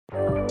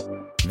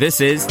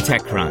This is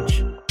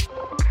TechCrunch.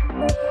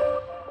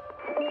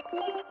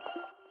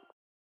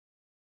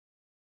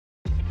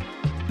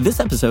 This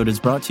episode is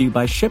brought to you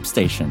by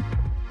ShipStation.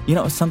 You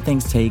know, some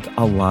things take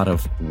a lot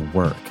of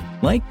work,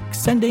 like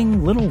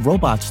sending little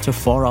robots to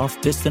far-off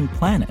distant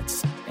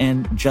planets.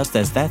 And just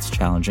as that's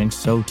challenging,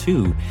 so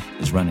too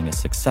is running a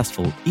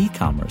successful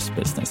e-commerce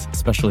business,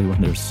 especially when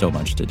there's so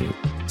much to do.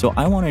 So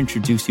I want to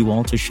introduce you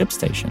all to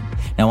ShipStation.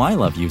 Now, I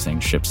love using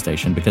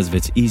ShipStation because of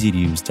its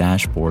easy-to-use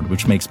dashboard,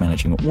 which makes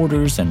managing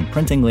orders and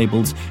printing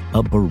labels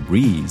a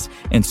breeze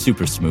and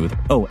super smooth.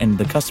 Oh, and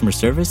the customer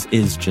service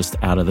is just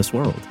out of this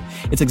world.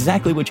 It's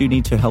exactly what you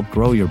need to help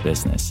grow your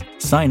business.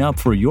 Sign up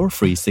for your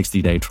free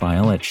 60-day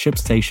trial at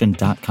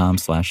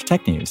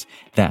shipstation.com/technews.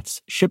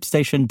 That's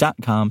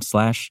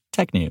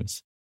shipstation.com/technews.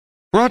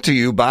 Brought to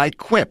you by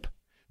Quip.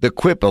 The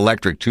Quip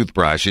electric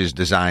toothbrush is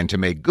designed to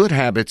make good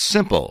habits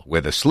simple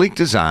with a sleek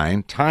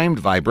design, timed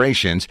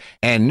vibrations,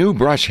 and new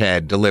brush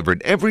head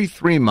delivered every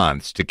 3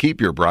 months to keep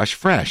your brush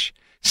fresh.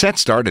 Set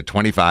start at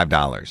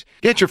 $25.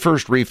 Get your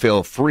first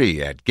refill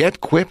free at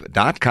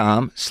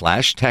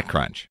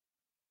getquip.com/techcrunch.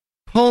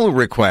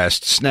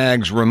 PullRequest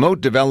snags remote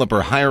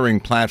developer hiring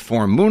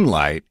platform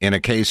Moonlight in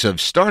a case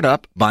of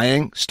startup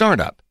buying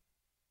startup.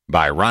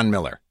 By Ron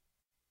Miller.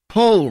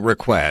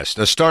 PullRequest,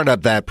 a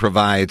startup that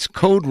provides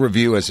code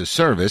review as a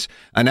service,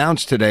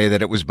 announced today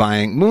that it was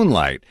buying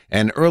Moonlight,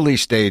 an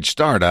early-stage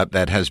startup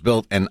that has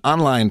built an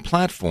online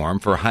platform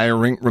for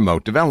hiring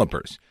remote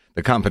developers.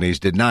 The companies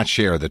did not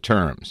share the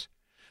terms.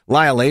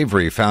 Lyal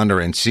Avery, founder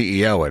and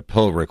CEO at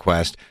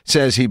PullRequest,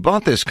 says he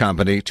bought this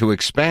company to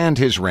expand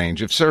his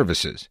range of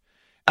services.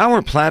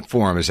 Our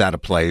platform is at a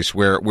place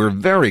where we're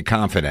very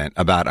confident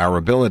about our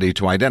ability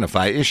to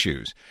identify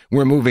issues.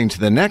 We're moving to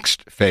the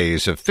next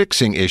phase of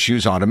fixing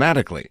issues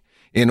automatically.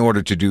 In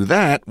order to do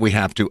that, we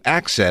have to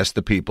access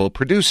the people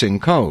producing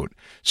code.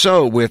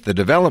 So with the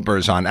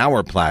developers on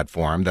our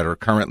platform that are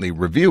currently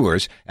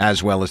reviewers,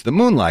 as well as the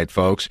Moonlight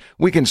folks,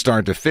 we can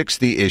start to fix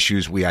the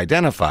issues we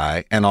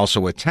identify and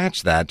also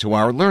attach that to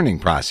our learning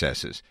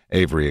processes,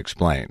 Avery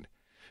explained.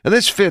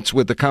 This fits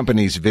with the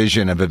company's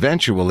vision of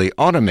eventually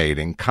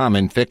automating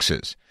common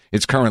fixes.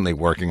 It's currently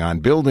working on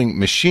building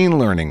machine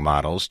learning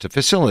models to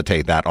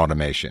facilitate that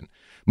automation.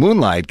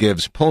 Moonlight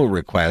gives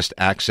PullRequest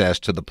access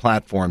to the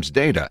platform's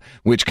data,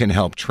 which can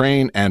help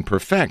train and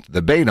perfect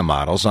the beta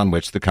models on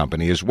which the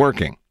company is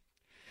working.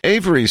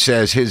 Avery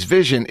says his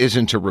vision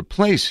isn't to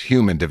replace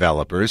human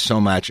developers so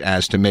much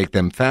as to make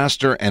them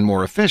faster and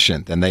more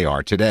efficient than they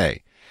are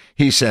today.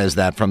 He says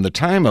that from the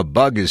time a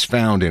bug is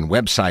found in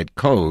website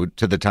code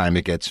to the time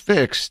it gets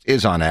fixed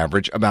is on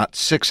average about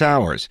 6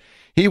 hours.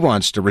 He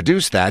wants to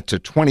reduce that to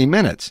 20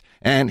 minutes,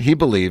 and he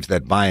believes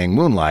that buying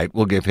Moonlight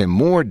will give him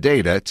more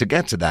data to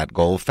get to that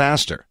goal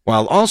faster,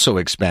 while also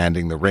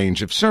expanding the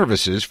range of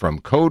services from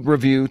code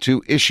review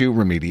to issue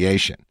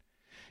remediation.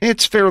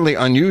 It's fairly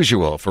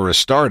unusual for a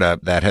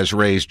startup that has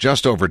raised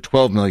just over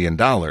 $12 million,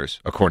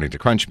 according to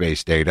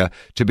Crunchbase data,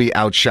 to be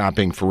out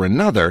shopping for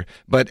another,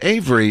 but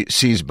Avery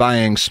sees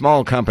buying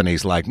small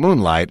companies like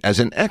Moonlight as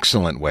an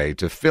excellent way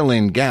to fill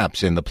in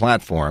gaps in the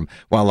platform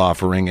while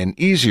offering an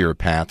easier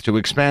path to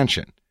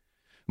expansion.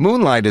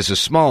 Moonlight is a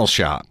small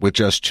shop with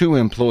just 2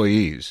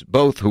 employees,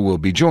 both who will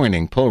be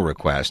joining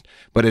PullRequest,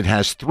 but it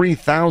has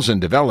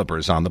 3,000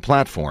 developers on the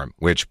platform,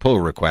 which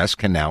PullRequest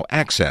can now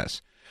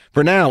access.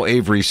 For now,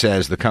 Avery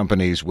says the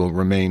companies will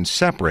remain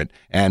separate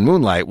and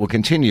Moonlight will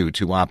continue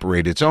to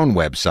operate its own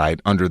website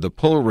under the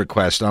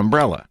PullRequest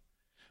umbrella.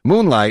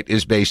 Moonlight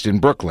is based in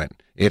Brooklyn.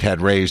 It had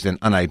raised an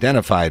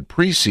unidentified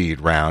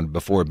pre-seed round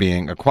before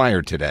being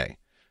acquired today.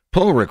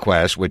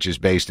 PullRequest, which is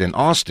based in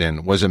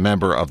Austin, was a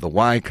member of the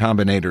Y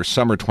Combinator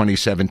Summer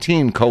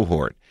 2017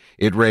 cohort.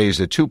 It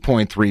raised a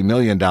 $2.3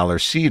 million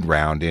seed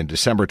round in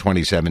December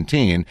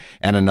 2017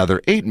 and another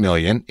 $8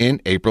 million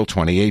in April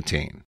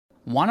 2018.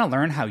 Want to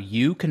learn how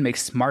you can make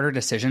smarter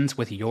decisions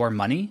with your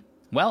money?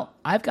 Well,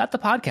 I've got the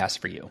podcast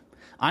for you.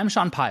 I'm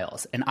Sean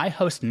Piles, and I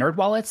host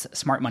NerdWallet's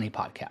Smart Money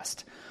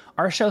Podcast.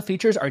 Our show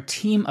features our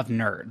team of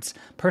nerds,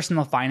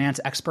 personal finance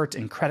experts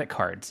in credit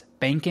cards,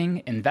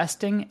 banking,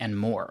 investing, and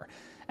more.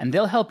 And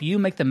they'll help you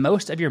make the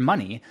most of your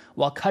money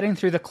while cutting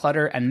through the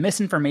clutter and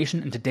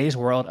misinformation in today's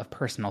world of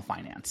personal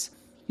finance.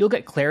 You'll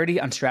get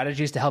clarity on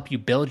strategies to help you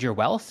build your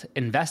wealth,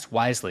 invest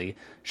wisely,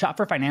 shop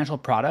for financial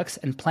products,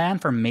 and plan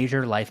for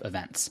major life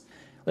events.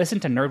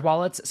 Listen to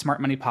NerdWallet's Smart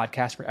Money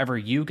Podcast wherever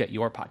you get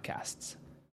your podcasts.